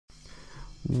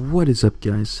What is up,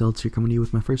 guys? Seltz here, coming to you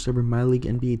with my first ever My League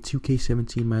NBA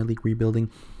 2K17 My League rebuilding.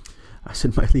 I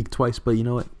said My League twice, but you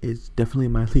know what? It's definitely a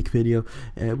My League video.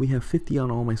 We have 50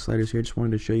 on all my sliders here. I just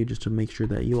wanted to show you just to make sure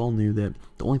that you all knew that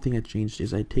the only thing that changed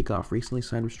is I take off recently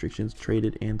signed restrictions,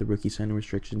 traded, and the rookie signing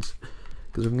restrictions.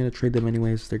 Because if I'm gonna trade them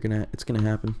anyways, it's gonna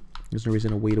happen. There's no reason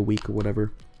to wait a week or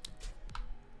whatever.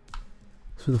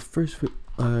 So the first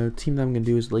team that I'm going to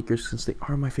do is Lakers, since they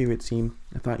are my favorite team.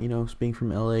 I thought, being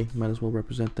from LA, might as well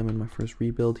represent them in my first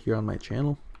rebuild here on my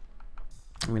channel.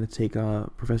 I'm going to take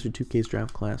Professor 2K's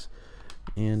draft class,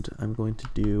 and I'm going to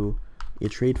do a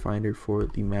trade finder for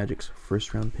the Magic's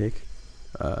first round pick.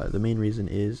 The main reason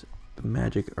is the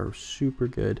Magic are super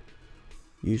good,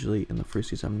 usually in the first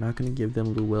season. I'm not going to give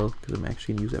them Lou Will, because I'm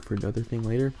actually going to use that for another thing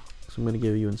later. So I'm going to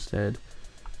give you instead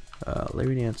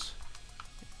Larry Nance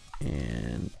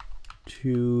and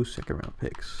 2 second-round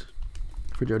picks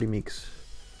for Jody Meeks.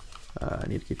 I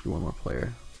need to give you one more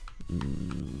player.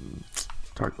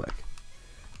 Tarklek.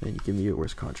 Then you give me your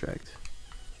worst contract.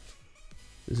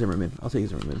 Zimmerman. I'll take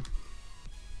Zimmerman.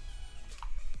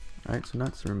 Alright, so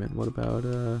not Zimmerman. What about,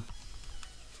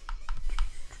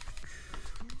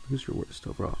 who's your worst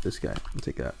overall? This guy. I'll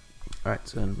take that. Alright,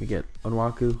 so then we get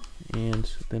Onwaku, and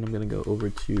then I'm going to go over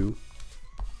to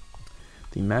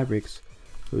the Mavericks,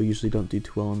 who usually don't do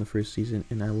too well in the first season,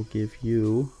 and I will give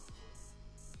you,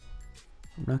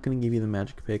 I'm not going to give you the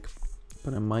Magic pick,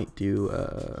 but I might do,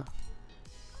 I'll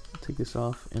take this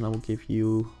off, and I will give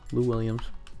you Lou Williams,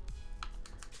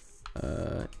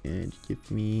 and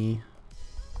give me,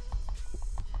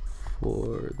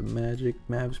 for the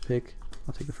Mavs pick,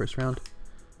 I'll take the first round,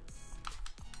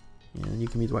 and you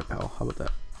give me Dwight Powell. How about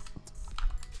that?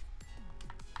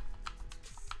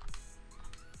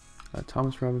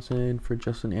 Thomas Robinson for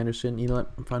Justin Anderson. You know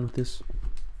what? I'm fine with this.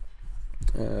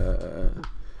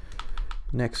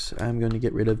 Next, I'm going to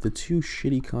get rid of the 2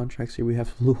 shitty contracts here. We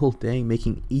have Luol Deng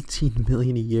making $18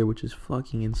 million a year, which is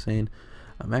fucking insane.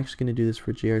 I'm actually going to do this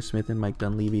for J.R. Smith and Mike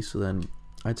Dunleavy, so then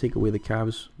I take away the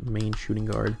Cavs' main shooting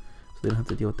guard, so they don't have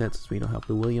to deal with that since we don't have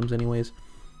Lou Williams anyways.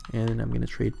 And then I'm going to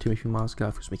trade Timothy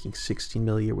Mozgov, who's making $16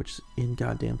 million a year, which is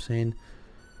goddamn insane.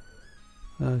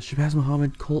 Shabazz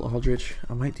Muhammad, Cole Aldrich.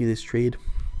 I might do this trade.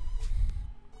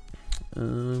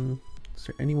 Is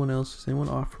there anyone else? Is anyone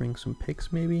offering some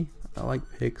picks maybe? I like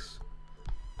picks.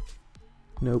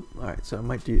 Nope. Alright, so I'm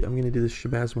gonna do this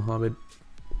Shabazz Muhammad,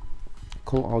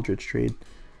 Cole Aldrich trade,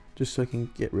 just so I can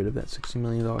get rid of that $60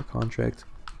 million contract.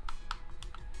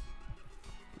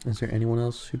 Is there anyone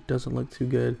else who doesn't look too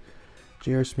good?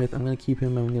 J.R. Smith, I'm gonna keep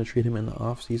him. I'm gonna trade him in the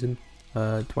off season.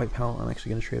 Dwight Powell, I'm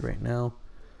actually gonna trade right now.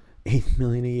 $8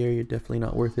 million a year, you're definitely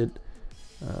not worth it.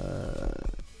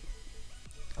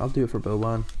 I'll do it for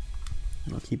Boban.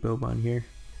 I'll keep Boban here.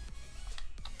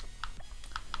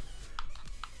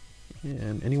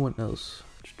 And anyone else?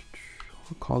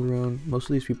 Calderon. Most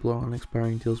of these people are on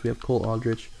expiring deals. We have Cole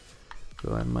Aldrich,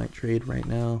 who I might trade right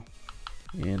now,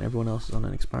 and everyone else is on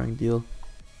an expiring deal.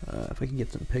 If I can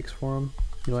get some picks for them,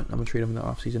 you know what? I'm gonna trade them in the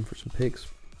off season for some picks.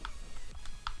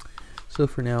 So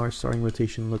for now, our starting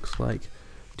rotation looks like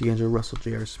D'Angelo Russell,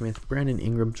 J.R. Smith, Brandon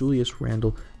Ingram, Julius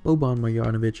Randle, Boban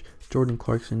Marjanovic, Jordan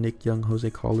Clarkson, Nick Young, Jose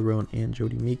Calderon, and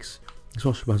Jody Meeks, as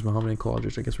well as Shabazz Muhammad and Cole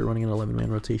Aldrich. I guess we're running an 11-man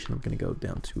rotation. I'm going to go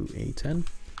down to a 10.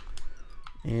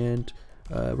 And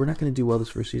we're not going to do well this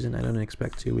first season. I don't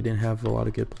expect to. We didn't have a lot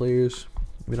of good players.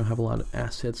 We don't have a lot of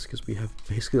assets because we have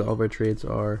basically all of our trades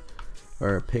our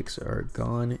picks are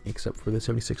gone except for the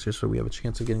 76ers, so we have a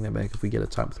chance of getting that back if we get a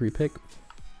top 3 pick.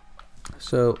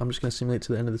 So I'm just going to simulate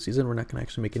to the end of the season. We're not going to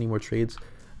actually make any more trades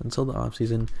until the off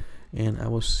season, and I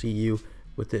will see you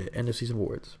with the end of season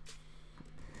awards.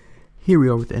 Here we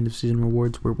are with the end of season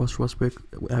rewards, where Russell Westbrook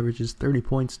averages 30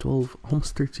 points, 12,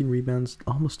 almost 13 rebounds,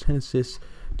 almost 10 assists,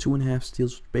 2.5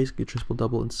 steals, basically a triple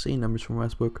double. Insane numbers from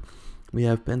Westbrook. We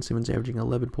have Ben Simmons averaging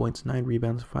 11 points, 9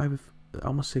 rebounds,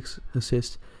 almost 6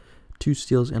 assists, 2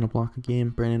 steals, and a block a game.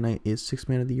 Brandon Knight is 6th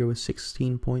man of the year with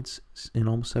 16 points and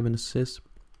almost 7 assists.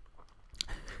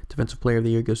 Defensive player of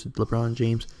the year goes to LeBron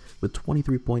James with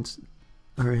 23 points.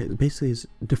 Basically, his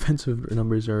defensive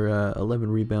numbers are 11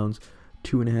 rebounds,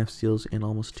 2.5 steals, and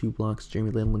almost 2 blocks.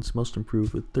 Jeremy Lin wins most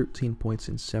improved with 13 points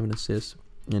and 7 assists.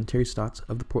 And Terry Stotts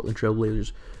of the Portland Trail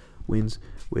Blazers wins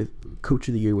with Coach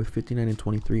of the Year with 59 and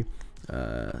 23.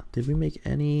 Did we make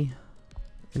any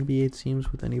NBA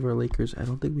teams with any of our Lakers? I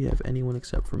don't think we have anyone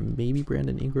except for maybe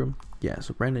Brandon Ingram. Yeah,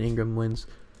 so Brandon Ingram wins.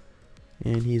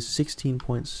 And he's 16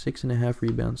 points, 6.5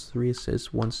 rebounds, 3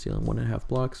 assists, 1 steal, and 1.5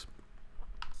 blocks.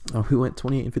 We went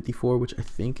 28 and 54, which I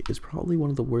think is probably one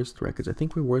of the worst records. I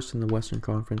think we're worse in the Western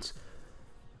Conference.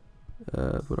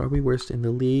 But are we worst in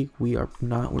the league? We are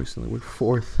not worse in the league.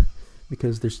 We're 4th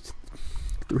because there's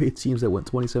 3 teams that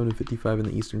went 27-55 in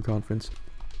the Eastern Conference.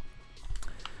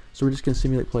 So we're just going to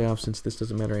simulate playoffs since this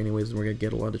doesn't matter anyways, and we're going to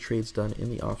get a lot of trades done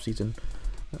in the offseason.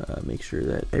 Make sure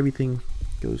that everything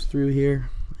goes through here.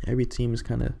 Every team is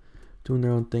kind of doing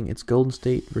their own thing. It's Golden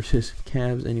State versus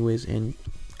Cavs anyways, and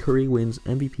Curry wins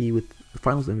MVP with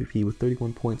Finals MVP with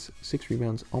 31 points, 6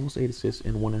 rebounds, almost 8 assists,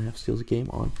 and 1.5 steals a game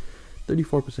on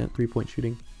 34% 3-point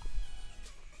shooting,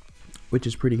 which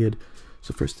is pretty good.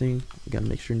 So first thing, we got to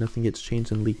make sure nothing gets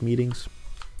changed in league meetings.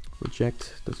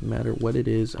 Reject, doesn't matter what it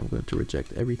is, I'm going to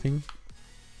reject everything.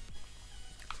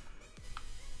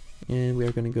 And we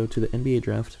are going to go to the NBA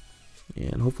draft,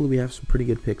 and hopefully we have some pretty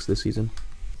good picks this season.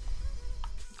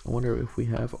 I wonder if we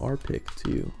have our pick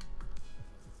too.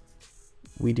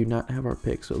 We do not have our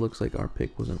pick, so it looks like our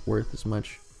pick wasn't worth as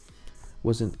much.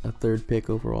 Wasn't a 3rd pick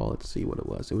overall. Let's see what it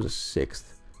was. It was a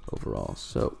 6th overall.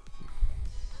 So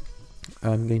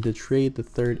I'm going to trade the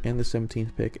 3rd and the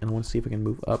 17th pick, and I want to see if I can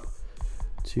move up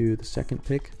to the 2nd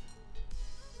pick.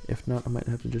 If not, I might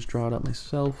have to just draw it up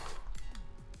myself,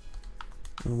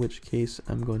 in which case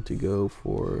I'm going to go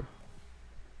for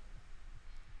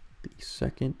the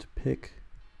 2nd pick,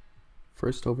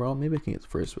 1st overall. Maybe I can get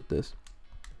 1st with this,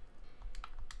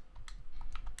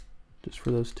 just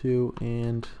for those 2.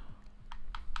 And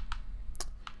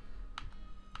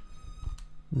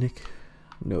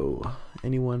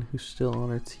anyone who's still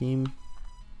on our team.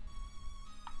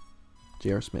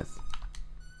 J.R. Smith.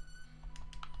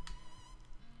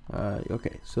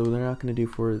 Okay, so they're not going to do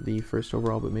for the 1st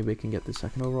overall, but maybe I can get the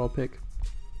 2nd overall pick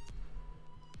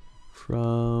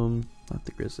from, not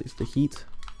the Grizzlies, the Heat.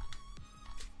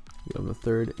 We have the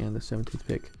 3rd and the 17th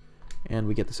pick, and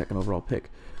we get the 2nd overall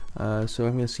pick. So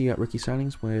I'm going to see out rookie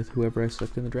signings with whoever I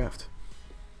select in the draft.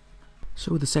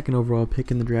 So with the 2nd overall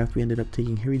pick in the draft, we ended up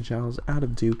taking Harry Giles out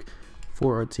of Duke.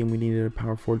 For our team, we needed a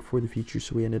power forward for the future,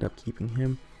 so we ended up keeping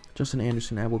him. Justin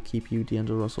Anderson, I will keep you.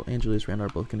 D'Angelo Russell and Julius Randle are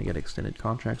both going to get extended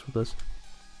contracts with us.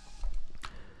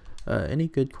 Any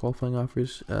good qualifying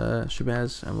offers?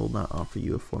 Shabazz, I will not offer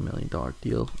you a $4 million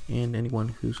deal. And anyone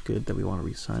who's good that we want to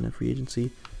re-sign in free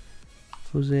agency.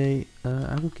 Jose,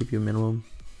 I will give you a minimum.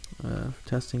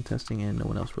 Testing, and no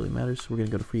one else really matters. So we're going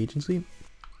to go to free agency.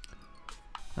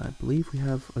 I believe we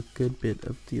have a good bit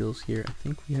of deals here. I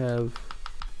think we have,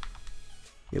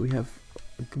 we have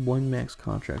 1 max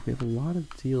contract. We have a lot of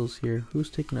deals here. Who's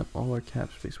taking up all our cap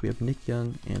space? We have Nick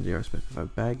Young and J.R. Smith. If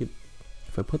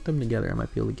I put them together, I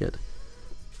might be able to get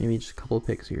maybe just a couple of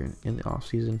picks here in the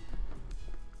offseason.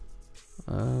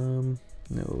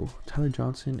 No, Tyler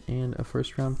Johnson and a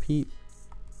 1st round Pete.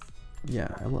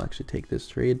 Yeah, I will actually take this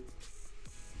trade.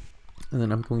 And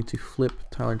then I'm going to flip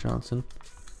Tyler Johnson.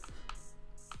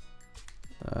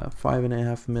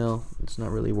 5.5 mil. It's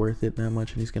not really worth it that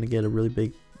much, and he's going to get a really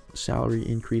big salary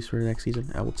increase for the next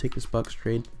season. I will take this Bucks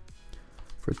trade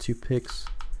for 2 picks.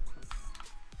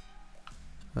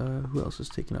 Who else is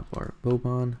taking up our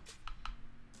Boban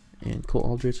and Cole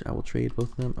Aldrich? I will trade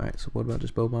both of them. Alright, so what about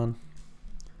just Boban?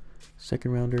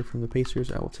 2nd rounder from the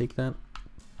Pacers, I will take that.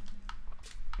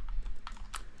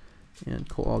 And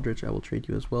Cole Aldrich, I will trade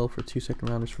you as well for 2 2nd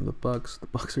rounders from the Bucks. The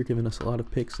Bucks are giving us a lot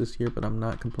of picks this year, but I'm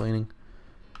not complaining.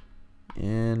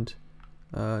 And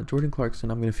Jordan Clarkson,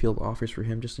 I'm going to field offers for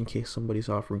him just in case somebody's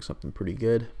offering something pretty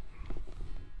good.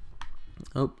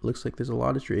 Oh, looks like there's a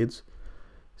lot of trades.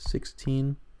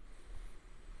 16.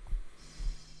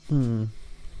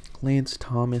 Lance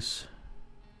Thomas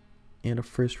and a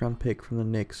 1st round pick from the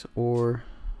Knicks, or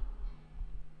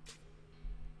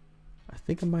I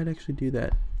think I might actually do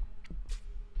that.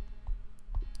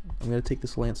 I'm going to take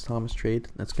this Lance Thomas trade.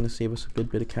 That's going to save us a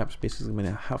good bit of cap space. He's going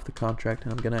to half the contract,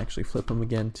 and I'm going to actually flip him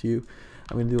again too.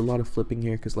 I'm going to do a lot of flipping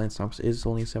here because Lance Thomas is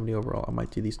only a 70 overall. I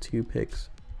might do these 2 picks.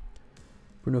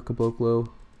 Bruno Caboclo,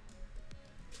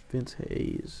 Vince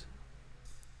Hayes.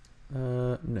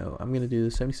 No, I'm going to do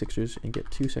the 76ers and get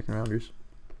 2 2nd rounders,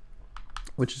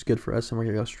 which is good for us, and we're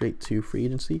going to go straight to free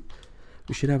agency.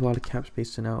 We should have a lot of cap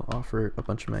space to now offer a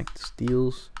bunch of max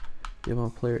deals. We have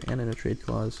a player and in a trade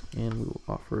clause, and we will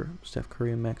offer Steph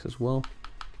Curry and max as well.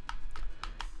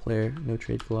 Player, no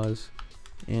trade clause,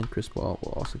 and Chris Paul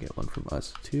will also get 1 from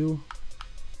us too.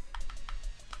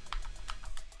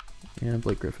 And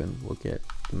Blake Griffin will get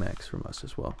the max from us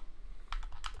as well.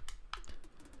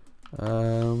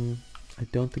 I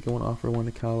don't think I want to offer 1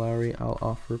 to Kyle Lowry. I'll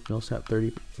offer Millsap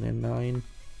 39,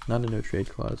 not a no trade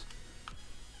clause.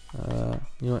 You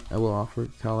know what? I will offer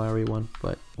Kyle Lowry 1,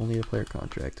 but only a player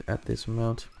contract at this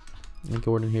amount. And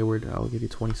Gordon Hayward, I will give you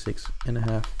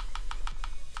 26.5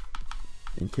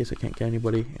 in case I can't get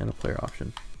anybody, and a player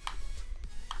option.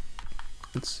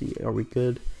 Let's see, are we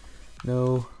good?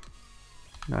 No,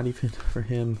 not even for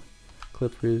him.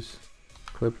 Clippers,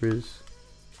 Clippers.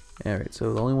 Alright,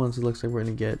 so the only ones it looks like we're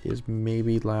going to get is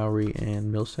maybe Lowry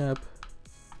and Millsap.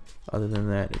 Other than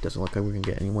that, it doesn't look like we're going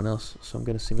to get anyone else. So I'm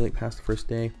going to simulate past the first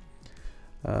day.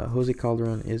 Jose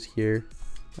Calderon is here.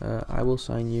 I will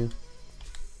sign you.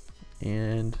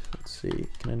 And let's see,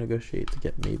 can I negotiate to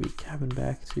get maybe Kevin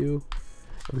back too?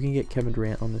 If we can get Kevin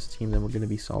Durant on this team, then we're going to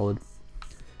be solid.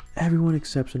 Everyone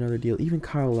accepts another deal, even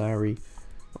Kyle Lowry.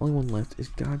 The only one left is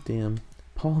goddamn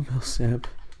Paul Millsap.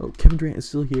 Oh, Kevin Durant is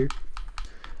still here.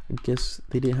 I guess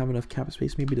they didn't have enough cap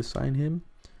space maybe to sign him.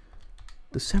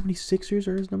 The 76ers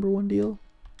are his #1 deal?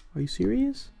 Are you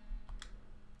serious?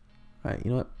 Alright,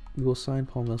 you know what? We will sign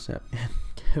Paul Millsap and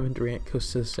Kevin Durant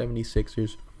goes to the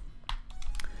 76ers.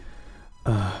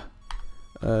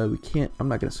 We can't. I'm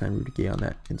not gonna sign Rudy Gay on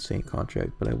that insane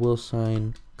contract, but I will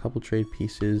sign a couple trade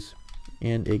pieces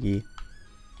and Iggy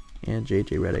and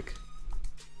JJ Redick.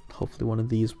 Hopefully one of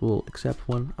these will accept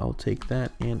one. I'll take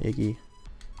that and Iggy.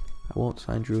 I won't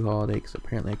sign Drew Holiday because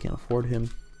apparently I can't afford him.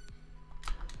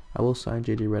 I will sign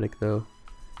JJ Redick though.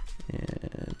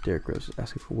 And Derrick Rose is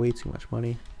asking for way too much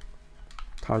money.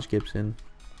 Taj Gibson,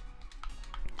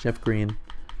 Jeff Green,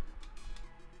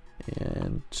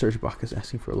 and Serge Ibaka is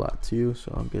asking for a lot too,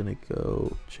 so I'm gonna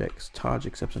go check. Taj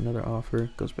accepts another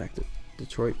offer, goes back to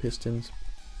Detroit Pistons.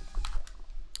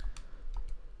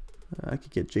 I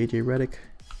could get JJ Redick.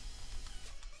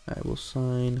 I will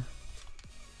sign.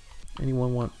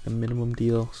 Anyone want a minimum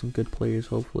deal? Some good players,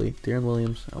 hopefully. Darren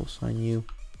Williams, I will sign you.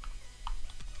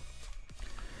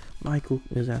 Michael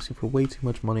is asking for way too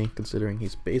much money, considering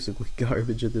he's basically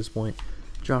garbage at this point.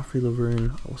 Joffrey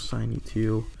Laverne, I will sign you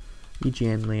too.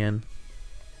 E.J. Lan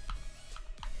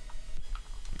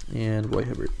and Roy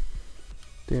Hibbert.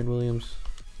 Darren Williams,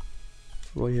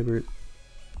 Roy Hibbert,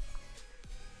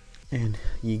 and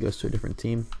he goes to a different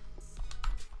team.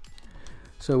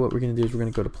 So what we're going to do is we're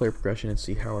going to go to player progression and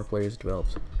see how our players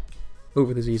developed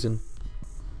over the season.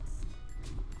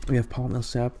 We have Paul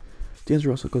Millsap.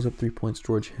 D'Angelo Russell goes up 3 points.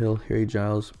 George Hill, Harry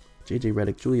Giles, JJ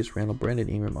Redick, Julius Randle, Brandon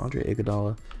Ingram, Andre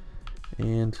Iguodala,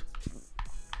 and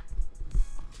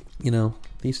you know,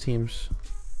 these teams,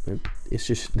 it's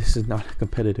just, this is not a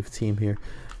competitive team here.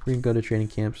 We're going to go to training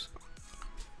camps.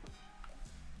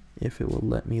 If it will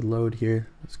let me load here.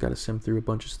 It's got to sim through a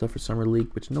bunch of stuff for Summer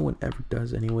League, which no one ever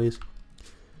does anyways.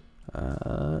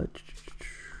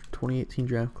 2018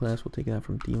 draft class, we'll take that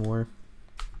from D Moore.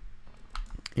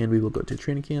 And we will go to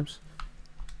training camps.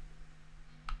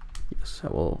 Yes, I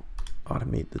will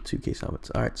automate the 2K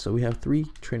summits. Alright, so we have 3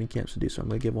 training camps to do, so I'm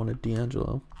going to give one to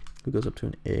D'Angelo, who goes up to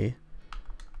an A.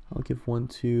 I'll give one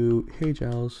to Harry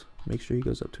Giles, make sure he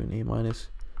goes up to an A-.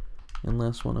 And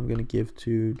last one I'm going to give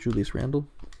to Julius Randle,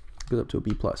 goes up to a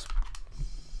B+.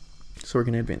 So we're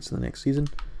going to advance to the next season.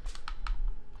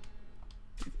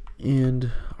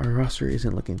 And our roster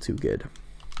isn't looking too good.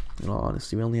 In all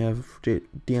honesty, we only have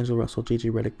D'Angelo Russell,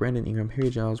 JJ Redick, Brandon Ingram, Harry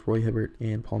Giles, Roy Hibbert,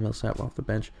 and Paul Millsap off the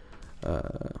bench.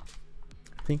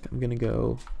 I think I'm going to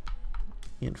go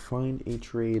and find a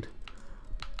trade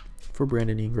for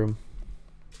Brandon Ingram,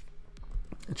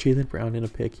 Jaylen Brown in a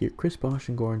pick here, Chris Bosh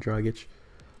and Goran Dragic,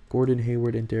 Gordon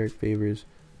Hayward and Derek Favors,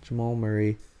 Jamal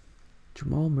Murray.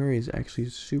 Jamal Murray is actually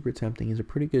super tempting. He's a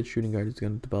pretty good shooting guard. He's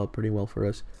going to develop pretty well for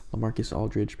us. LaMarcus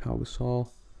Aldridge, Pau Gasol.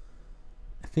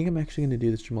 I think I'm actually going to do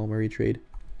this Jamal Murray trade.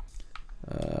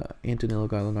 Danilo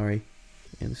Gallinari.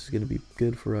 And this is going to be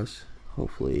good for us.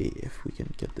 Hopefully, if we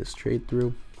can get this trade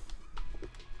through.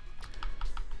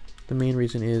 The main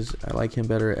reason is I like him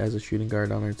better as a shooting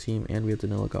guard on our team, and we have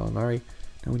Danilo Gallinari.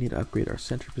 Now we need to upgrade our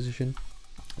center position.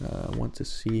 I want to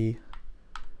see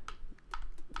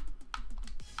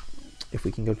if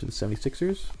we can go to the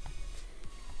 76ers.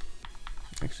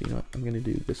 Actually, you know what? I'm going to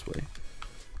do it this way.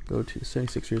 Go to the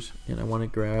 76ers, and I want to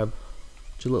grab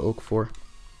Jahlil Okafor.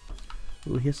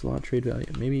 Ooh, he has a lot of trade value.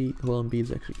 Maybe Joel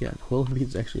Embiid's actually, yeah, Joel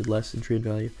Embiid's actually less in trade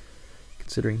value,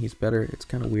 considering he's better. It's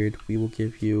kind of weird. We will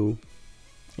give you,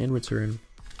 in return,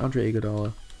 Andre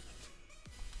Iguodala,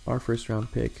 our first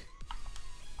round pick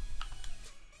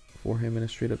for him in a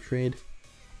straight up trade.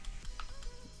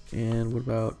 And what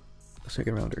about a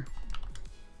second rounder?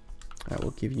 I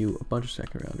will give you a bunch of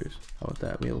second rounders. How about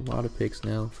that? We have a lot of picks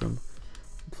now from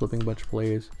flipping a bunch of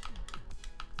players.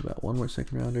 About one more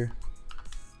second rounder.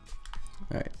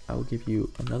 Alright, I will give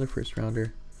you another first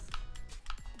rounder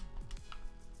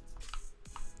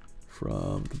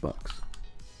from the Bucks.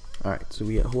 Alright, so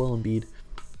we got Joel Embiid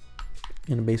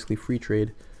in a basically free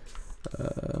trade.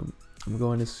 I'm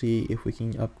going to see if we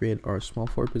can upgrade our small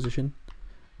forward position.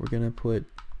 We're going to put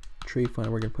trade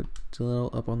fund, we're going to put Danilo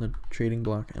up on the trading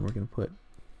block, and we're going to put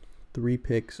 2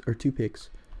 picks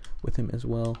with him as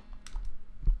well.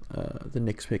 the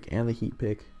Knicks pick and the Heat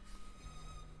pick.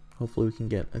 Hopefully we can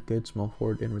get a good small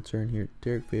forward in return here.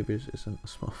 Derek Favors isn't a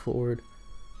small forward.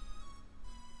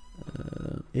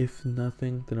 If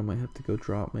nothing, then I might have to go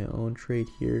drop my own trade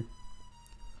here.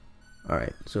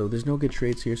 Alright, so there's no good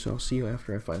trades here, so I'll see you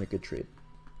after I find a good trade.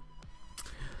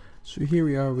 So here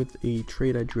we are with a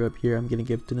trade I drew up here. I'm going to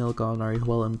give Danilo Gallinari,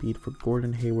 Joel Embiid for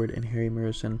Gordon Hayward and Harry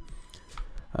Morrison.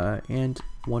 And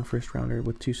 1 first rounder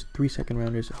with 3 second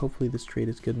rounders. Hopefully this trade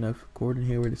is good enough. Gordon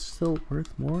Hayward is still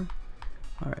worth more.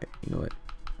 Alright, you know what?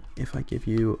 If I give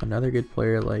you another good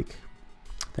player like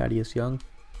Thaddeus Young,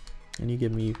 and you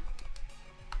give me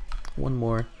one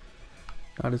more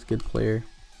not as good player.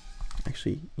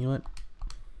 Actually, you know what?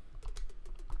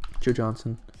 Joe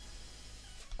Johnson.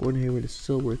 Gordon Hayward is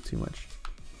still worth too much.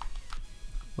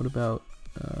 What about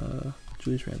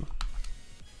Julius Randle?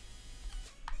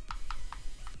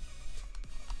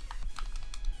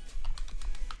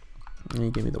 And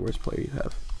you give me the worst player you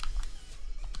have.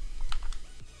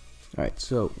 Alright,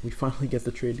 so we finally get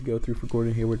the trade to go through for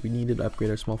Gordon Hayward. We needed to upgrade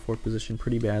our small forward position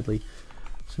pretty badly.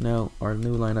 So now our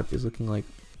new lineup is looking like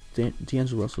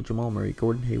D'Angelo Russell, Jamal Murray,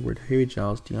 Gordon Hayward, Harry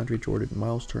Giles, DeAndre Jordan,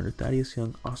 Miles Turner, Thaddeus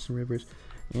Young, Austin Rivers,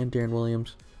 and Darren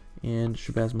Williams, and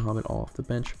Shabazz Muhammad all off the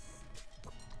bench.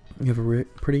 We have a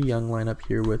pretty young lineup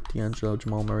here with D'Angelo,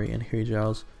 Jamal Murray, and Harry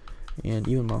Giles, and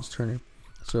even Miles Turner.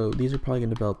 So these are probably going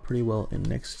to develop pretty well in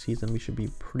next season. We should be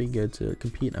pretty good to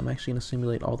compete. I'm actually going to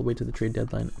simulate all the way to the trade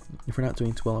deadline. If we're not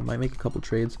doing too well, I might make a couple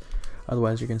trades.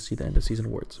 Otherwise, you're going to see the end of season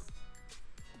awards.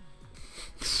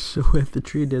 So at the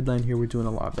trade deadline here, we're doing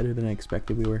a lot better than I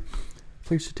expected we were.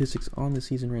 Player statistics on the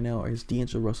season right now is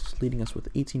D'Angelo Russell leading us with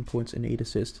 18 points and 8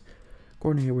 assists.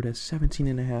 Gordon Hayward has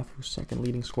 17.5, second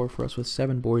leading scorer for us with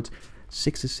 7 boards,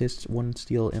 6 assists, 1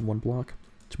 steal, and 1 block.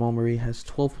 Jamal Murray has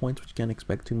 12 points, which you can't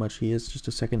expect too much. He is just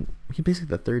a second, he's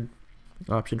basically the third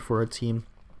option for our team.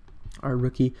 Our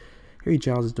rookie, Harry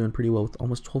Giles, is doing pretty well with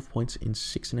almost 12 points in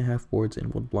 6.5 boards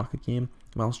and 1 block a game.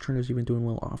 Miles Turner's even doing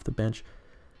well off the bench.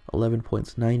 11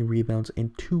 points, 9 rebounds,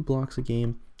 and 2 blocks a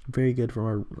game. Very good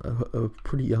from a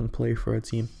pretty young player for our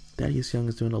team. Thaddeus Young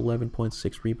is doing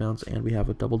 11.6 rebounds, and we have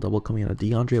a double-double coming out of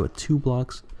DeAndre with 2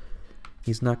 blocks.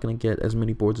 He's not going to get as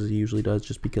many boards as he usually does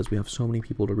just because we have so many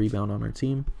people to rebound on our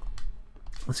team.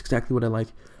 That's exactly what I like.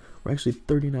 We're actually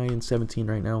 39-17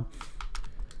 right now.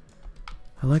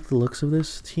 I like the looks of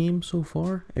this team so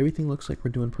far. Everything looks like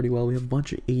we're doing pretty well. We have a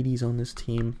bunch of 80s on this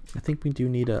team. I think we do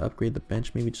need to upgrade the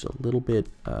bench maybe just a little bit.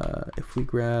 If we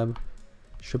grab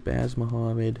Shabazz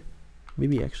Muhammad,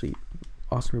 maybe actually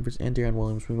Austin Rivers and Darren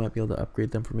Williams, we might be able to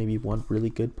upgrade them for maybe 1 really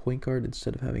good point guard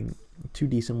instead of having 2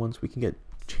 decent ones. We can get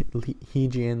He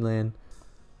Jianlan.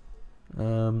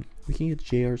 We can get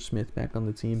J.R. Smith back on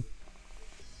the team.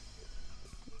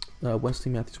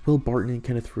 Wesley Matthews, Will Barton, and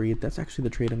Kenneth Reed. That's actually the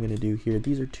trade I'm going to do here.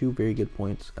 These are 2 very good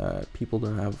points, people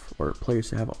to have, or players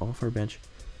to have off our bench.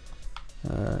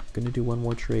 Going to do 1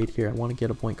 more trade here. I want to get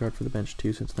a point guard for the bench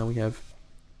too, since now we have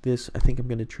this. I think I'm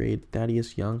going to trade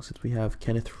Thaddeus Young, since we have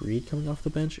Kenneth Reed coming off the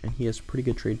bench, and he has pretty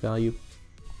good trade value.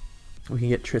 We can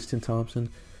get Tristan Thompson,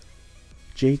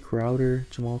 Jay Crowder,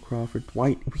 Jamal Crawford,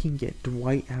 Dwight. We can get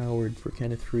Dwight Howard for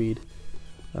Kenneth Reed,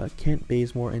 Kent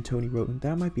Bazemore, and Tony Roten.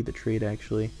 That might be the trade,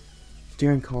 actually.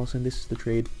 Darren Collison, this is the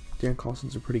trade. Darren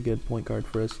Collison's a pretty good point guard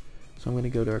for us. So I'm going to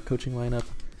go to our coaching lineup.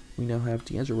 We now have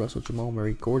D'Angelo Russell, Jamal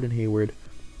Murray, Gordon Hayward,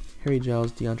 Harry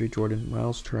Giles, DeAndre Jordan,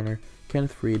 Miles Turner,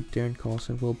 Kenneth Reed, Darren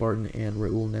Collison, Will Barton, and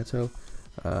Raul Neto.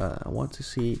 I want to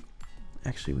see,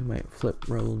 actually we might flip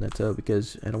Raul Neto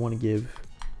because I don't want to give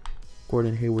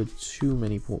Gordon Hayward too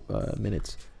many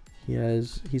minutes.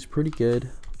 He's pretty good,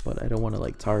 but I don't want to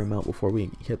like tire him out before we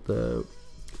hit the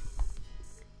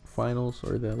finals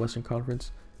or the Western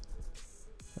Conference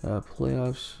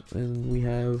playoffs. And we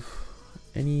have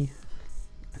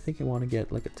I think I want to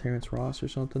get like a Terrence Ross or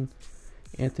something.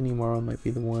 Anthony Morrow might be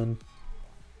the one.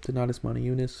 Donatas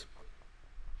Motiejunas,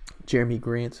 Jeremy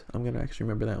Grant. I'm gonna actually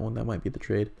remember that one. That might be the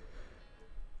trade.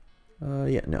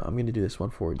 Yeah, no, I'm gonna do this one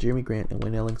for Jeremy Grant and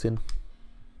Wayne Ellington.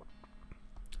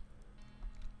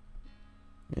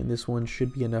 And this one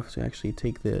should be enough to actually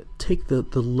take the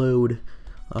load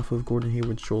off of Gordon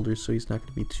Hayward's shoulders, so he's not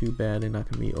going to be too bad and not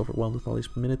going to be overwhelmed with all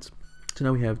these minutes. So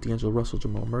now we have D'Angelo Russell,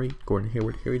 Jamal Murray, Gordon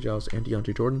Hayward, Harry Giles, and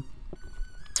DeAndre Jordan.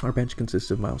 Our bench consists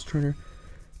of Miles Turner,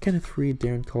 Kenneth Reed,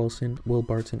 Darren Collison, Will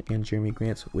Barton, and Jeremy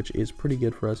Grant, which is pretty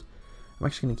good for us. I'm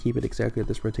actually going to keep it exactly at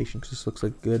this rotation because this looks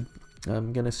like good.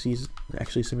 I'm going to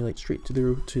actually simulate straight to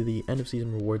the end of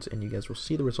season rewards, and you guys will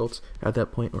see the results at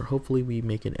that point, or hopefully we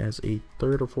make it as a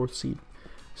 3rd or 4th seed.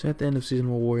 So at the end of season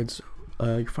rewards,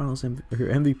 your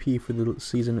MVP for the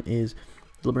season is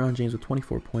LeBron James with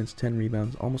 24 points, 10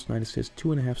 rebounds, almost 9 assists,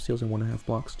 2.5 steals, and 1.5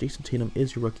 blocks. Jason Tatum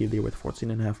is your rookie of the year with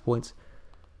 14.5 points,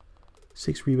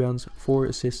 6 rebounds, 4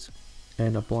 assists,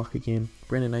 and a block a game.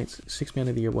 Brandon Knight's 6th man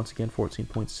of the year, once again, 14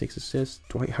 points, 6 assists.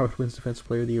 Dwight Howard wins defensive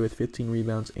player of the year with 15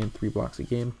 rebounds and 3 blocks a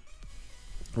game.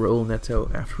 Raul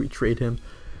Neto, after we trade him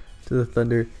to the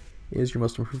Thunder, is your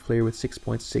most improved player with 6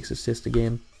 points, 6 assists a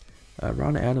game.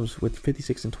 Ron Adams with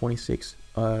 56 and 26,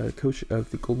 coach of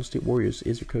the Golden State Warriors,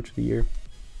 is your coach of the year.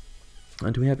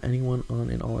 Do we have anyone on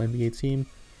an all-NBA team?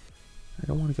 I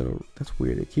don't want to go to... That's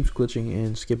weird. It keeps glitching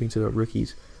and skipping to the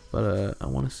rookies. But I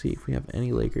want to see if we have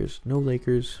any Lakers. No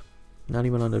Lakers. Not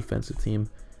even on the defensive team.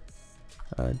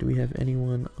 Do we have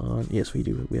anyone on... Yes, we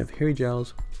do. We have Harry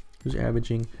Giles, who's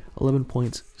averaging 11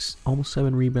 points, almost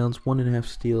 7 rebounds,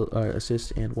 1.5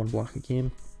 assists, and 1 block a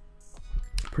game.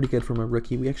 Pretty good from a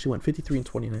rookie. We actually went 53 and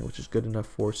 29, which is good enough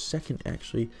for second,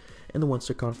 actually, in the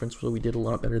One-Star Conference. So we did a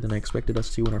lot better than I expected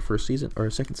us to in our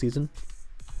second season.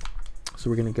 So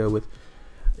we're going to go with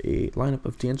a lineup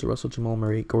of D'Angelo Russell, Jamal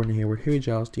Murray, Gordon Hayward, Harry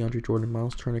Giles, DeAndre Jordan,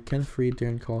 Miles Turner, Kenneth Faried,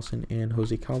 Darren Collison, and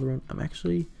Jose Calderon.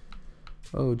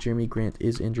 Oh, Jeremy Grant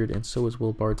is injured, and so is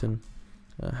Will Barton.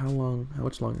 How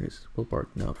much longer is Will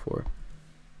Barton out for?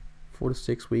 4 to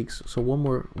 6 weeks. So one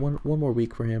more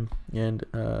week for him, and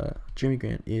Jeremy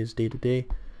Grant is day to day.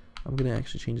 I'm gonna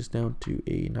actually change this down to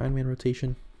a 9-man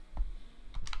rotation,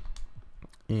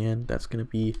 and that's gonna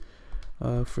be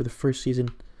for the first season.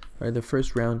 The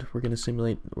first round, we're going to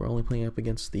simulate, we're only playing up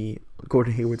against the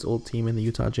Gordon Hayward's old team and the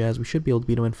Utah Jazz. We should be able to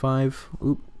beat them in 5.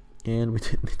 And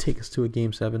they take us to a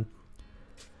Game 7.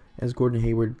 As Gordon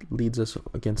Hayward leads us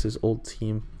against his old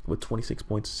team with 26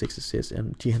 points, 6 assists,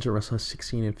 and D'Angelo Russell has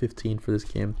 16 and 15 for this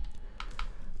game.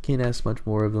 Can't ask much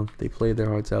more of them. They played their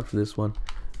hearts out for this one.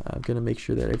 I'm going to make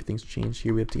sure that everything's changed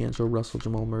here. We have D'Angelo Russell,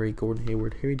 Jamal Murray, Gordon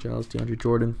Hayward, Harry Giles, DeAndre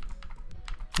Jordan.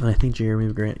 And I think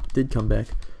Jeremy Grant did come back.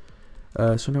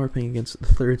 So now we're playing against the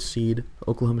 3rd seed,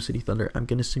 Oklahoma City Thunder. I'm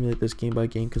going to simulate this game by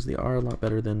game because they are a lot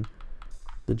better than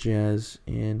the Jazz.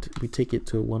 And we take it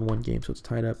to a 1-1 game, so it's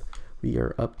tied up. We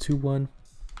are up 2-1.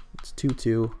 It's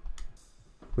 2-2.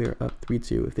 We are up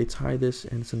 3-2. If they tie this,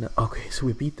 and it's okay, so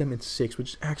we beat them in 6, which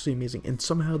is actually amazing. And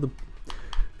somehow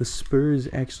the Spurs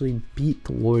actually beat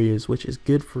the Warriors, which is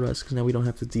good for us because now we don't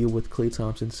have to deal with Klay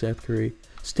Thompson, Seth Curry,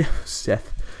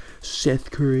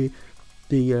 Seth Curry.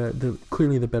 The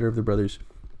clearly the better of the brothers,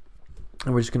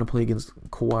 and we're just going to play against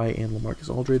Kawhi and LaMarcus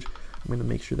Aldridge. I'm going to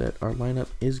make sure that our lineup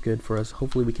is good for us.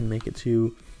 Hopefully we can make it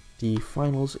to the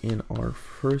finals in our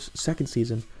second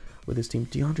season with this team.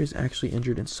 DeAndre is actually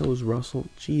injured, and so is Russell.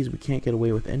 Jeez, we can't get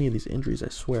away with any of these injuries, I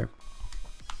swear.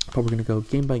 But we're going to go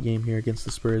game by game here against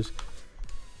the Spurs.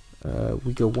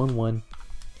 We go 1-1.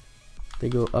 They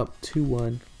go up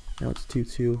 2-1. Now it's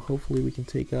 2-2. Hopefully we can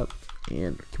take up.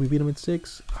 And can we beat them in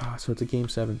 6? So it's a Game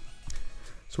 7.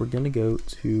 So we're going to go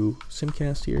to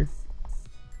Simcast here.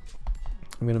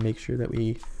 I'm going to make sure that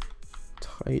we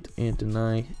tight and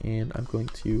deny. And I'm going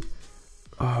to...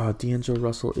 D'Angelo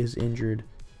Russell is injured.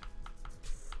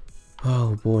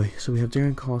 Oh boy. So we have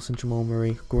Darren Collison, Jamal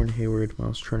Murray, Gordon Hayward,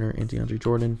 Miles Turner, and DeAndre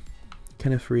Jordan.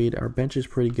 Kenneth Faried. Our bench is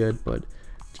pretty good, but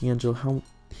D'Angelo,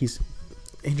 he's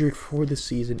injured for the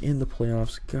season in the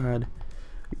playoffs. God.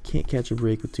 We can't catch a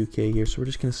break with 2K here, so we're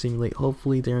just going to simulate.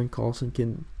 Hopefully Darren Collison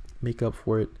can make up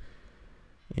for it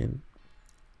and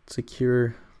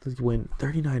secure the win.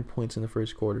 39 points in the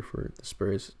first quarter for the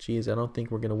Spurs. Jeez, I don't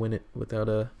think we're going to win it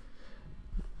without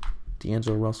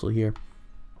D'Angelo Russell here.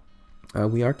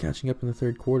 We are catching up in the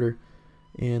 3rd quarter.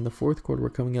 In the 4th quarter, we're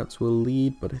coming out to a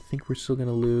lead, but I think we're still going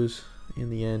to lose in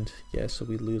the end. Yeah, so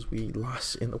we lose. We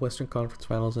lost in the Western Conference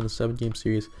Finals in a 7-game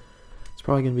series. It's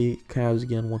probably going to be Cavs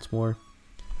again once more.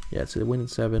 Yeah, it's a win in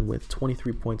 7 with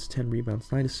 23 points, 10 rebounds,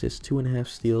 9 assists, 2.5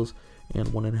 steals, and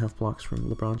 1.5 blocks from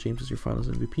LeBron James as your Finals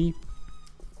MVP.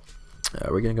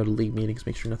 We're going to go to league meetings,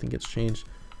 make sure nothing gets changed.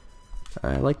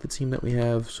 I like the team that we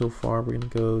have so far. We're going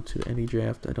to go to the NBA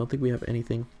draft. I don't think we have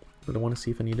anything, but I want to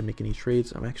see if I need to make any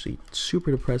trades. I'm actually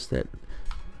super depressed that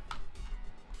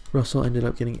Russell ended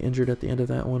up getting injured at the end of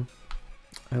that one.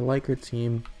 I like our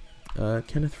team.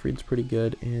 Kenneth Faried's pretty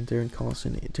good, and Darren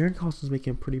Collison. Darren Collison's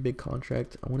making a pretty big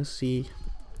contract. I want to see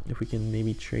if we can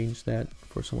maybe change that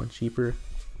for someone cheaper.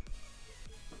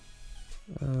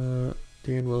 Darren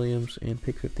Williams and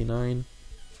pick 59.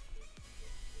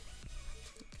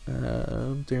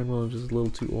 Darren Williams is a little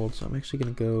too old, so I'm actually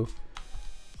going to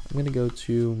go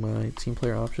to my team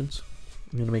player options.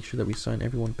 I'm going to make sure that we sign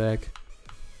everyone back.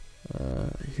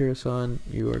 Hirasan,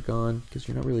 you are gone because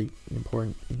you're not really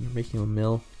important and you're making a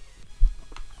mill.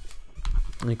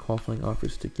 Any qualifying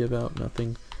offers to give out?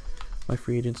 Nothing. My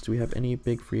free agents, do we have any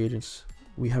big free agents?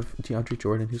 We have DeAndre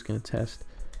Jordan, who's going to test.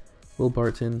 Will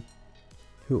Barton,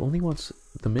 who only wants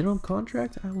the minimum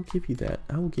contract. I will give you that.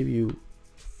 I will give you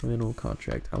a minimum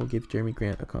contract. I will give Jeremy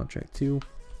Grant a contract too.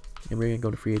 And we're going to go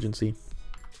to free agency.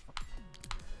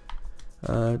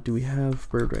 Do we have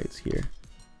bird rights here?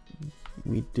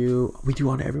 We do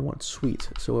on everyone. Sweet.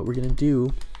 So what we're going to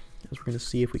do is we're going to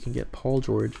see if we can get Paul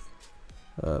George.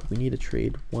 We need to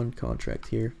trade one contract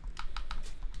here.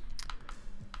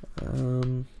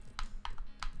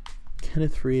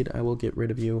 Kenneth Reed, I will get rid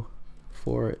of you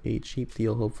for a cheap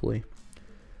deal, hopefully.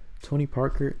 Tony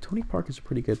Parker. Tony Parker's a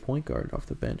pretty good point guard off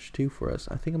the bench too for us.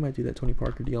 I think I might do that Tony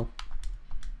Parker deal.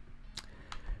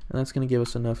 And that's going to give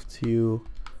us enough to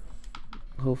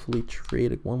hopefully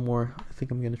trade one more. I think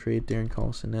I'm going to trade Darren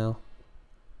Collison now.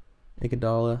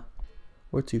 Iguodala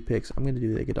or 2 picks. I'm going to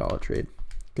do the Iguodala trade.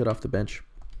 Good off the bench.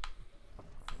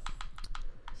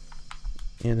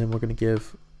 And then we're going to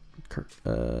give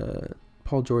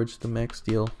Paul George the max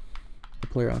deal, the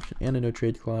player option, and a no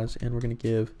trade clause. And we're going to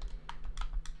give,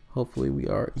 hopefully we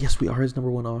are, yes, we are his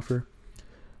 #1 offer.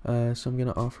 So I'm going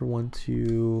to offer one to,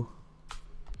 you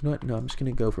know what, no, I'm just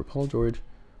going to go for Paul George.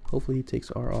 Hopefully he takes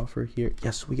our offer here.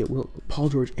 Yes, we get Paul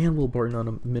George and Will Barton on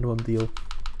a minimum deal.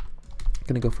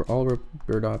 Going to go for all of our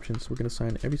bird options. We're going to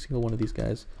sign every single one of these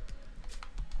guys.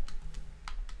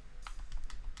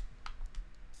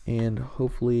 And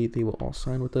hopefully they will all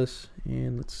sign with us.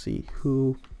 And let's see,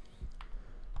 who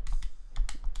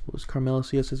was Carmelo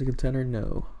see us as a contender?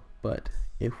 No. But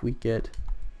if we get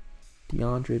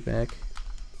DeAndre back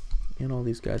and all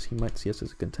these guys, he might see us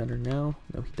as a contender now.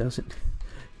 No, he doesn't.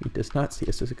 He does not see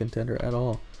us as a contender at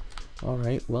all.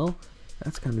 Alright, well,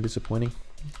 that's kind of disappointing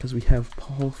because we have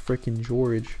Paul frickin'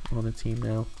 George on the team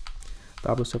now.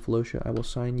 Cephalosha, I will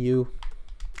sign you.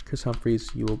 Chris Humphries,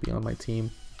 you will be on my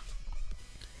team.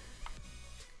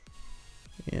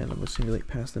 And I'm going to simulate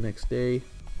past the next day.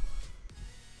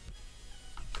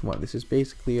 Come on, this is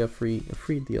basically a free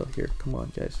deal here. Come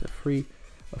on, guys, a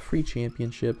free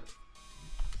championship.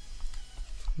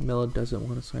 Melo doesn't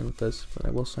want to sign with us, but I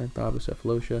will sign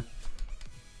Cephalosha.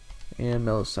 And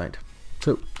Melo's signed.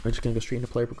 So we're just going to go straight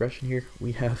into player progression here.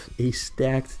 We have a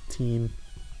stacked team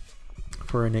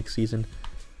for our next season.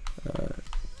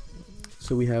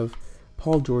 So we have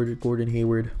Paul George, Gordon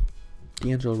Hayward,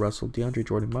 D'Angelo Russell, DeAndre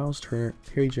Jordan, Miles Turner,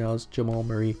 Harry Giles, Jamal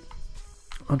Murray,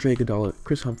 Andre Iguodala,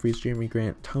 Chris Humphries, Jeremy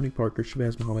Grant, Tony Parker,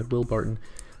 Shabazz Muhammad, Will Barton,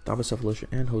 Cephalosha,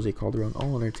 and Jose Calderon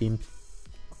all on our team.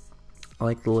 I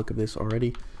like the look of this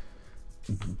already.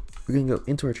 We're going to go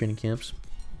into our training camps.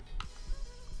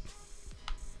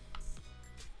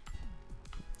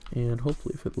 And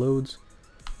hopefully if it loads,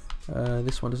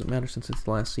 this one doesn't matter since it's the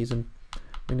last season.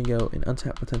 We're going to go in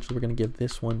untapped potential. We're going to give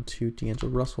this one to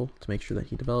D'Angelo Russell to make sure that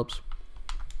he develops.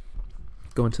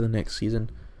 Go into the next season,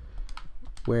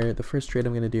 where the first trade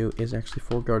I'm going to do is actually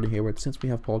for Gordon Hayward. Since we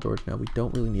have Paul George now, we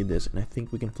don't really need this, and I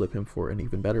think we can flip him for an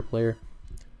even better player.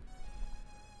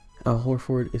 Al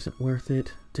Horford isn't worth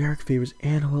it. Derek Favors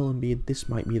and Joel Embiid. This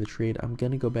might be the trade. I'm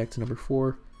going to go back to number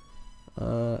 4. I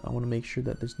want to make sure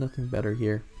that there's nothing better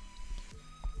here.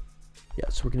 Yeah,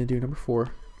 so we're going to do number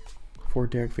 4 for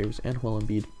Derek Favors and Joel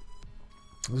Embiid.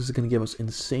 This is going to give us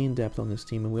insane depth on this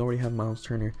team, and we already have Miles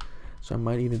Turner, so I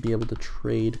might even be able to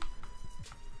trade.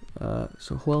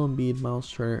 So Joel Embiid,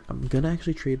 Miles Turner. I'm going to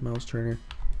actually trade Miles Turner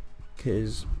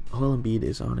because Joel Embiid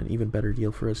is on an even better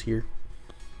deal for us here.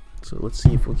 So let's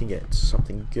see if we can get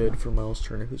something good for Miles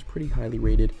Turner, who's pretty highly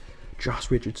rated. Josh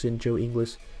Richardson, Joe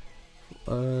Ingles.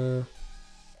 You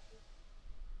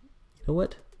know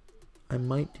what? I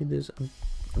might do this.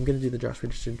 I'm going to do the Josh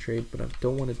Richardson trade, but I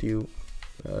don't want to do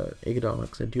Iguodala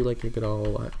because I do like Iguodala a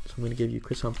lot. So I'm going to give you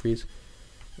Chris Humphries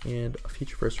and a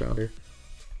future first rounder.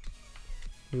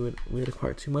 We would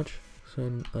acquire too much.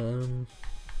 So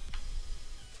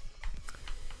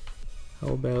how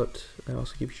about I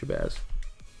also give you Shabazz.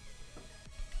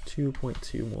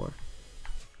 2.2 more.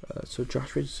 So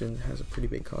Josh Richardson has a pretty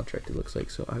big contract, it looks like.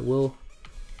 So I will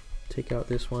take out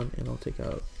this one, and I'll take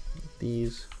out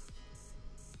these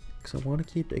because I want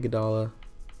to keep Iguodala.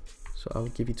 So I'll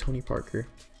give you Tony Parker,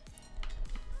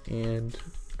 and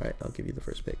alright, I'll give you the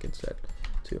first pick instead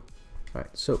too.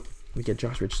 Alright, so we get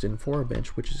Josh Richardson for our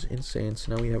bench, which is insane.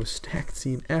 So now we have a stacked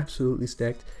team, absolutely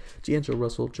stacked. D'Angelo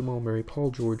Russell, Jamal Murray, Paul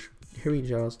George, Harry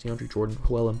Giles, DeAndre Jordan,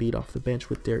 Joel Embiid off the bench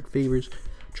with Derek Favors,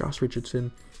 Josh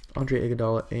Richardson, Andre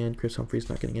Iguodala, and Chris Humphries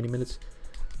not getting any minutes.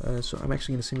 So I'm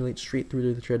actually going to simulate straight through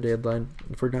to the trade deadline.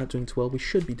 If we're not doing too well, we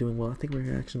should be doing well. I think we're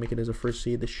going to actually make it as a first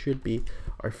seed. This should be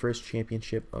our first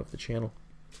championship of the channel.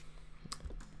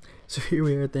 So here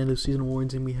we are at the end of season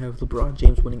awards, and we have LeBron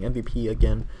James winning MVP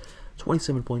again.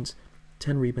 27 points,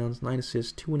 10 rebounds, 9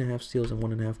 assists, 2.5 steals, and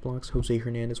 1.5 blocks. Jose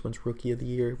Hernandez wins Rookie of the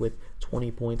Year with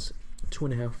 20 points,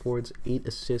 2.5 boards, 8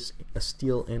 assists, a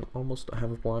steal, and almost a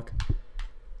half a block.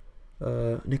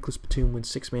 Nicholas Batum wins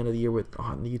 6th Man of the Year with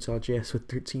the Utah Jazz with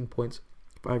 13 points,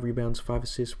 5 rebounds, 5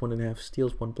 assists, 1.5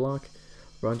 steals, 1 block.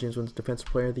 LeBron James wins Defensive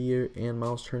Player of the Year, and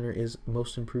Miles Turner is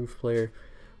Most Improved Player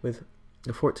with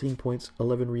 14 points,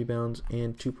 11 rebounds,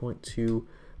 and 2.2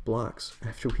 blocks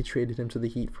after we traded him to the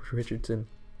Heat for Richardson.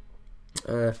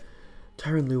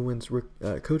 Tyronn Lue wins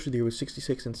Coach of the Year with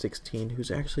 66 and 16,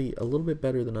 who's actually a little bit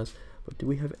better than us. But do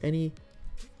we have any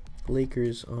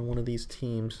Lakers on one of these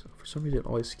teams? For some reason it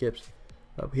always skips.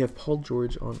 We have Paul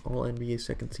George on All-NBA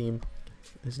second team.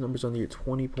 His numbers on the year: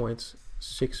 20 points,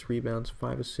 6 rebounds,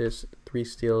 5 assists, 3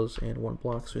 steals, and 1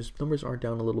 block. So his numbers are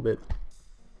down a little bit.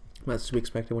 That's to be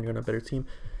expected when you're on a better team.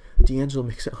 D'Angelo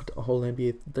makes it out to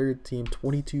All-NBA third team,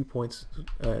 22 points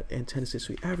and 10 assists.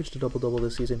 So he averaged a double-double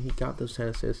this season. He got those 10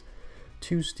 assists,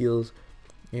 2 steals,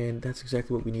 and that's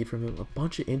exactly what we need from him. A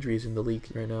bunch of injuries in the league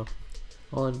right now.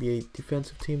 All-NBA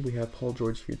defensive team, we have Paul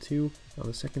George here too on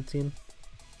the second team.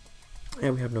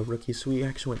 And we have no rookies, so we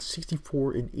actually went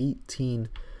 64 and 18,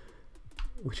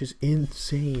 which is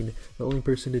insane. The only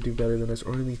person to do better than us,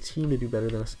 or only team to do better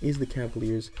than us, is the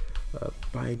Cavaliers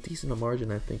by a decent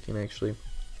margin, I think. And actually,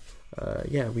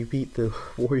 yeah, we beat the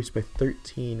Warriors by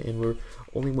 13, and we're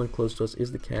only one close to us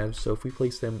is the Cavs. So if we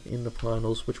place them in the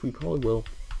finals, which we probably will,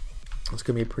 it's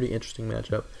going to be a pretty interesting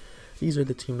matchup. These are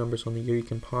the team numbers on the year. You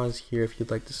can pause here if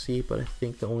you'd like to see, but I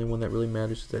think the only one that really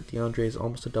matters is that DeAndre is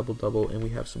almost a double-double, and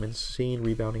we have some insane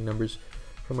rebounding numbers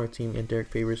from our team, and Derek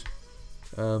Favors.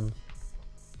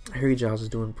 Harry Giles is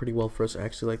doing pretty well for us. I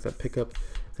actually like that pickup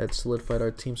that solidified our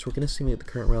team, so we're going to simulate the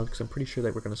current round because I'm pretty sure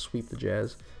that we're going to sweep the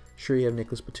Jazz. Sure, you have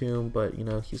Nicholas Batum, but, you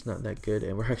know, he's not that good,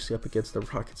 and we're actually up against the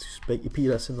Rockets who beat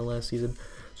us in the last season,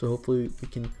 so hopefully we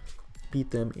can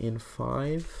beat them in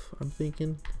 5, I'm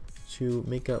thinking, to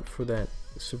make up for that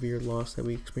severe loss that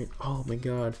we experienced. Oh my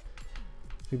god,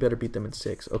 we better beat them in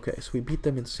 6. Okay, so we beat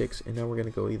them in 6, and now we're going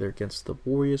to go either against the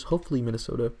Warriors, hopefully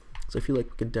Minnesota, because I feel like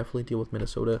we can definitely deal with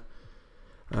Minnesota.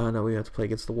 Now we have to play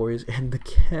against the Warriors, and the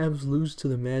Cavs lose to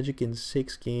the Magic in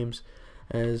 6 games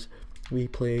as we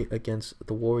play against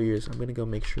the Warriors. I'm going to go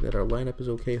make sure that our lineup is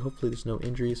okay. Hopefully there's no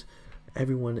injuries.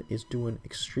 Everyone is doing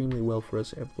extremely well for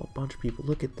us. A bunch of people.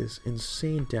 Look at this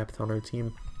insane depth on our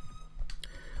team.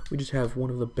 We just have one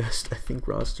of the best, I think,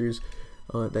 rosters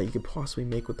that you could possibly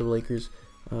make with the Lakers.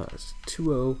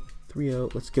 2-0,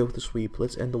 3-0. Let's go with the sweep.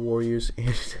 Let's end the Warriors,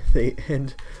 and they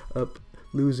end up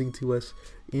losing to us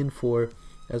in 4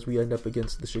 as we end up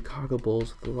against the Chicago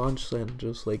Bulls, the Los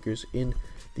Angeles Lakers in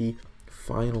the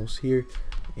finals here.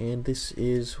 And this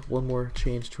is one more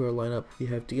change to our lineup. We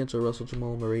have D'Angelo Russell,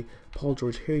 Jamal Murray, Paul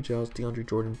George, Harry Giles, DeAndre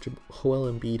Jordan,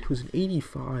 Joel Embiid, who's an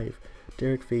 85,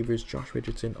 Derek Favors, Josh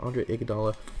Richardson, Andre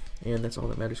Iguodala, and that's all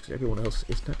that matters because everyone else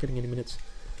is not getting any minutes.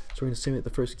 So we're going to simulate the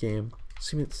first game,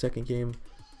 simulate the second game.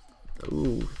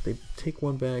 Ooh, they take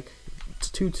one back. It's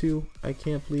 2-2. I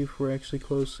can't believe we're actually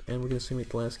close, and we're going to simulate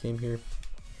the last game here.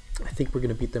 I think we're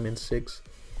going to beat them in 6.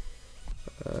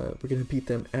 We're going to beat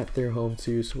them at their home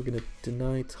too, so we're going to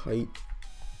deny tight,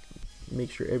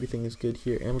 make sure everything is good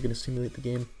here, and we're going to simulate the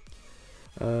game.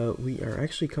 We are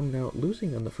actually coming out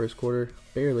losing on the first quarter,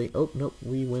 barely. Oh, nope,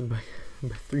 we win by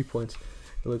 3 points,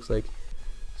 it looks like.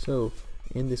 So,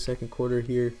 in the second quarter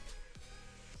here,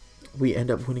 we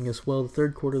end up winning as well. The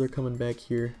third quarter, they're coming back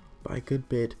here by a good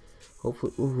bit.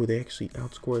 Hopefully, ooh, they actually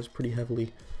outscore us pretty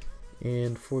heavily.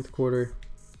 And fourth quarter,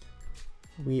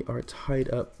 we are tied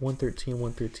up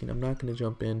 113-113. I'm not going to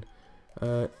jump in.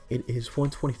 It is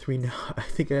 123 now. I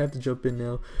think I have to jump in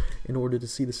now in order to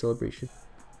see the celebration.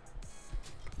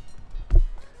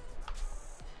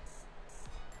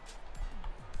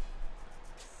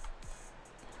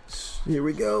 Here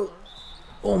we go.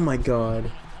 Oh my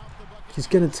god. He's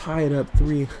going to tie it up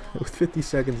 3 with 50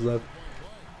 seconds left.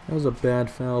 That was a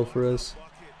bad foul for us.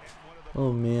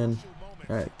 Oh man.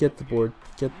 Alright, get the board.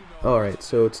 Alright,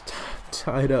 so it's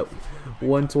tied up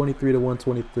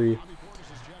 123-123.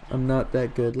 I'm not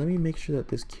that good. Let me make sure that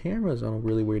this camera is on a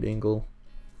really weird angle.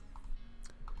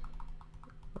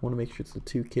 I want to make sure it's the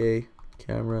 2K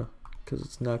camera because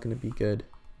it's not going to be good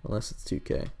unless it's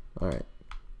 2K. Alright.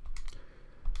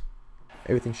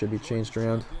 Everything should be changed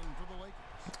around.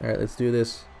 Alright, let's do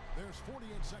this.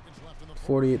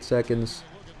 48 seconds.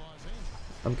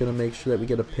 I'm going to make sure that we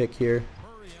get a pick here.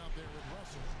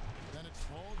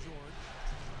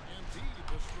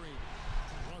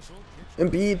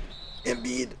 Embiid,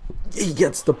 he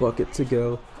gets the bucket to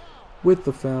go with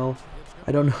the foul.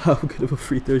 I don't know how good of a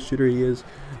free throw shooter he is,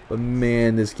 but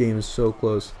man, this game is so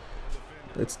close.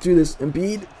 Let's do this,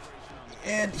 Embiid,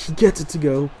 and he gets it to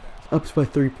go. Up by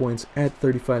 3 points at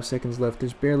 35 seconds left.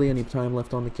 There's barely any time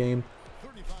left on the game.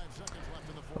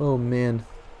 Oh man.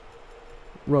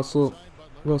 Russell,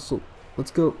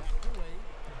 let's go.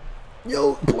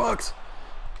 Yo, blocks.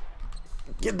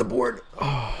 Get the board.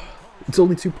 Oh, it's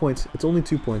only 2 points. It's only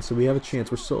 2 points, so we have a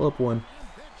chance. We're still up 1.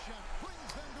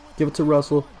 Give it to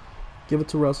Russell. Give it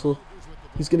to Russell.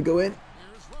 He's gonna go in.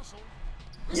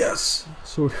 Yes.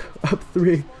 So we're up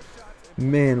 3.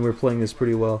 Man, we're playing this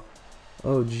pretty well.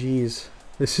 Oh jeez,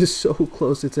 this is so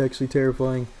close. It's actually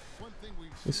terrifying.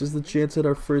 This is the chance at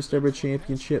our first ever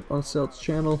championship on Seltz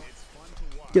channel.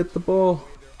 Get the ball.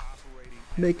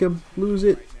 Make him lose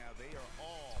it.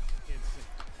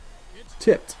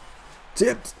 Tipped.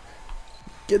 Tipped.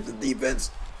 Get the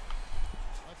defense.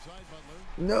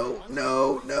 No,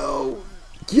 no, no.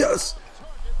 Yes.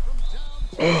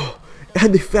 Oh,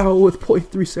 and they foul with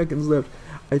 0.3 seconds left.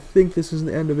 I think this is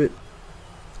the end of it.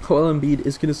 Joel Embiid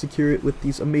is going to secure it with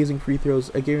these amazing free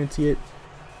throws. I guarantee it.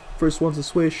 First one's a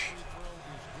swish.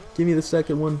 Give me the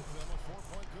second one.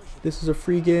 This is a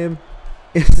free game.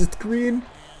 It's green.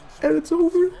 And it's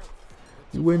over.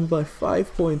 You win by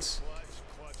 5 points.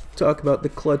 Talk about the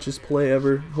clutchest play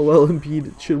ever. Joel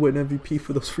Embiid should win MVP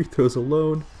for those free throws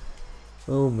alone.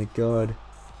 Oh my god.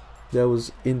 That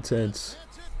was intense.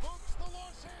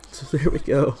 So there we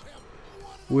go.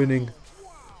 Winning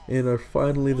in our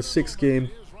finally the 6th game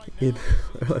in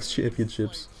our last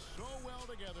championships.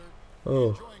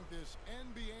 Oh.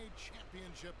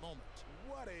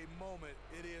 What a moment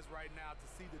it is right now to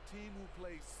see the team who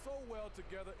plays so well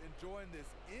together enjoying this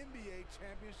NBA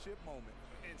championship moment.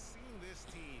 And seeing this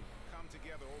team come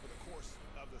together over the course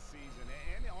of the season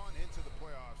and on into the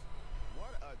playoffs,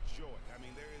 what a joy. I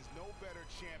mean, there is no better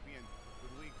champion the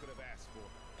league could have asked for.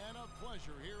 And a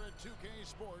pleasure here at 2K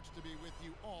Sports to be with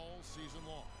you all season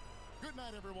long. Good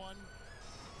night, everyone.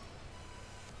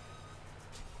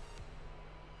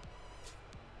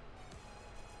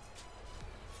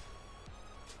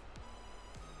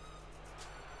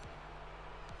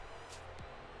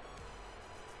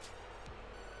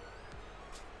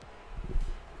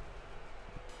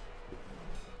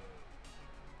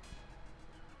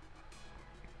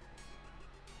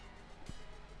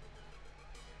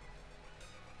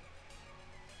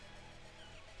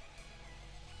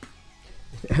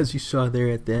 As you saw there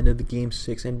at the end of the Game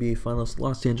 6 NBA Finals,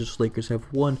 Los Angeles Lakers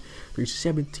have won their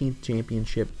 17th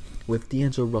championship with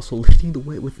D'Angelo Russell leading the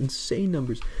way with insane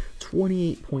numbers.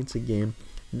 28 points a game,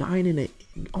 9 and 8,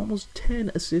 almost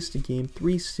 10 assists a game,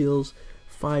 3 steals,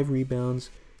 5 rebounds,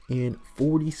 and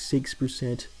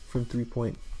 46% from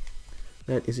 3-point.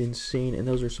 That is insane, and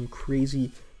those are some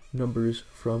crazy numbers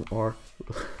from our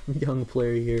young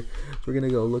player here. So we're going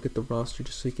to go look at the roster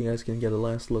just so you guys can get a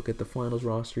last look at the Finals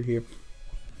roster here.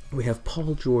 We have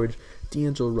Paul George,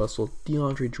 D'Angelo Russell,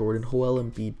 DeAndre Jordan, Joel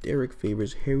Embiid, Derek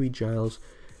Favors, Harry Giles,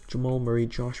 Jamal Murray,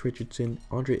 Josh Richardson,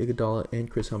 Andre Iguodala, and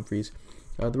Chris Humphries.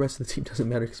 The rest of the team doesn't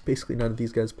matter because basically none of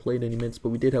these guys played any minutes, but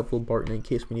we did have Will Barton in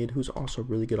case we need, who's also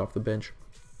really good off the bench.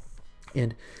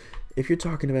 And if you're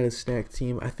talking about a stacked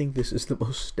team, I think this is the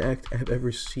most stacked I've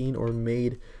ever seen or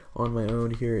made on my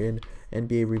own here in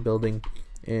NBA Rebuilding.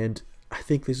 And I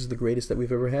think this is the greatest that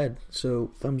we've ever had.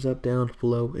 So thumbs up down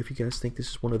below if you guys think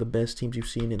this is one of the best teams you've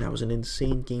seen. And that was an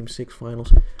insane Game 6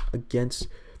 Finals against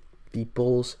the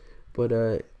Bulls. But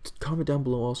comment down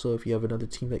below also if you have another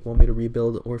team that you want me to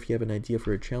rebuild or if you have an idea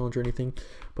for a challenge or anything.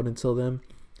 But until then,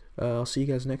 I'll see you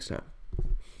guys next time.